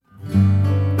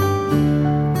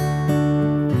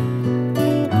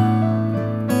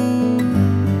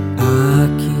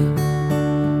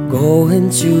Going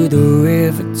to the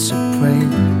river to pray,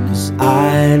 'cause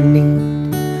I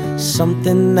need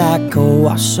something that can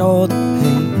wash all the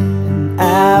pain. And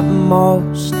at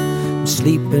most, I'm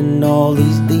sleeping all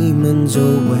these demons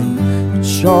away. But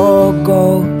your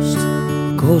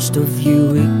ghost of you,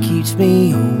 it keeps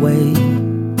me awake.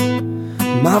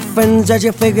 My friends that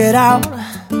you figured out,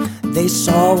 they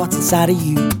saw what's inside of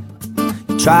you.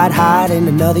 You tried hiding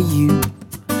another you,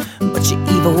 but your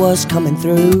evil was coming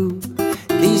through.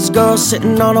 These girls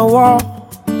sitting on a wall,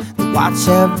 they watch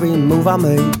every move I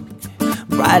make.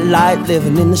 Bright light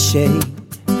living in the shade,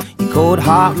 your cold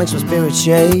heart makes my spirit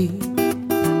shake.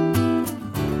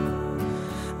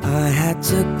 I had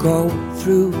to go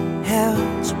through hell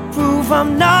to prove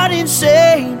I'm not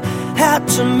insane. Had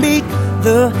to meet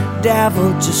the devil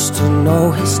just to know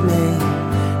his name.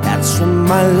 That's when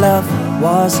my love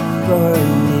was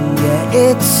burning, yeah,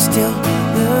 it's still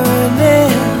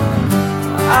burning.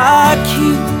 I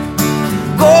keep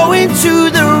going to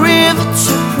the river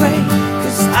to pray,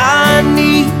 'cause I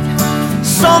need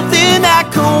something that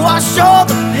can wash all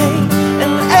the pain.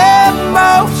 And at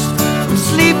most, I'm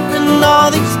sleeping all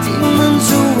these demons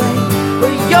away.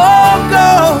 But your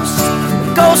the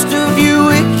ghost of you,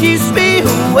 it keeps me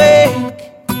awake.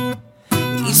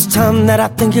 Each time that I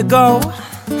think you go,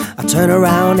 I turn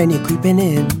around and you're creeping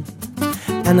in,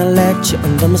 and I let you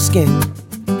under my skin,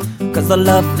 'cause I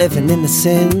love living in the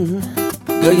sin.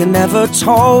 Girl, you never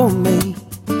told me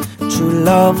true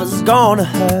love is gonna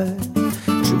hurt.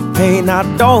 True pain I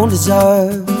don't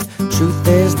deserve. Truth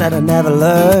is that I never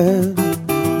learned.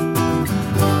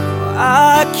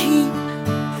 I keep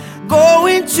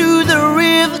going to the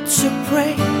river to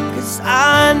pray, 'cause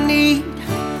I need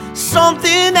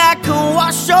something that can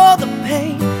wash all the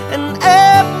pain. And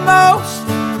at most,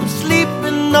 I'm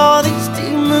sleeping all these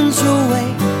demons away.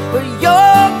 But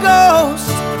your ghost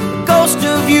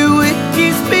of you, it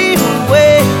keeps me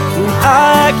awake. And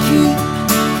I keep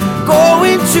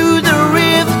going to the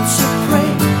river to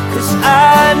pray, 'cause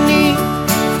I need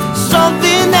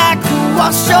something that can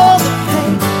wash all the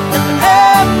pain. And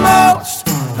at most,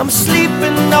 I'm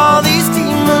sleeping all these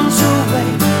demons away.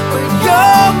 But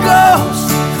your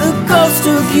the ghost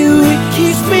of you, it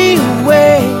keeps me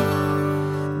awake.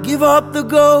 Give up the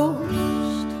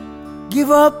ghost,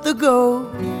 give up the ghost,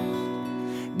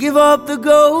 give up the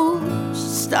ghost,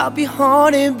 stop your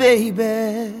haunting,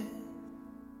 baby.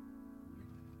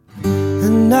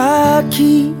 And I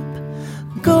keep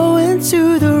going to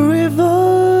the river,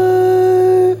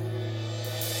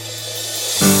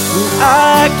 and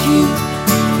I keep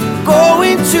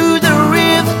going to the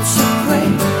river to pray,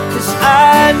 'cause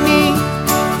I need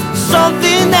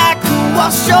something that can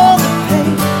wash all the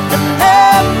pain. And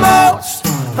at most,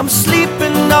 I'm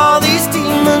sleeping all these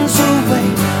demons away.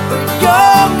 But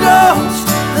your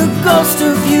the ghost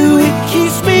of you, it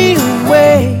keeps me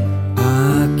awake.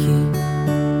 I keep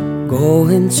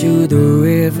going to the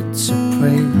river to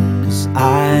pray, 'cause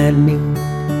I need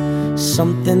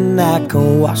something that can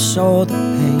wash all the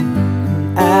pain.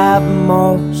 And at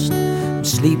most, I'm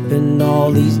sleeping all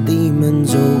these demons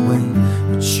away.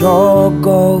 But your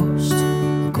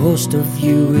ghost of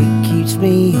you, it keeps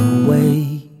me awake.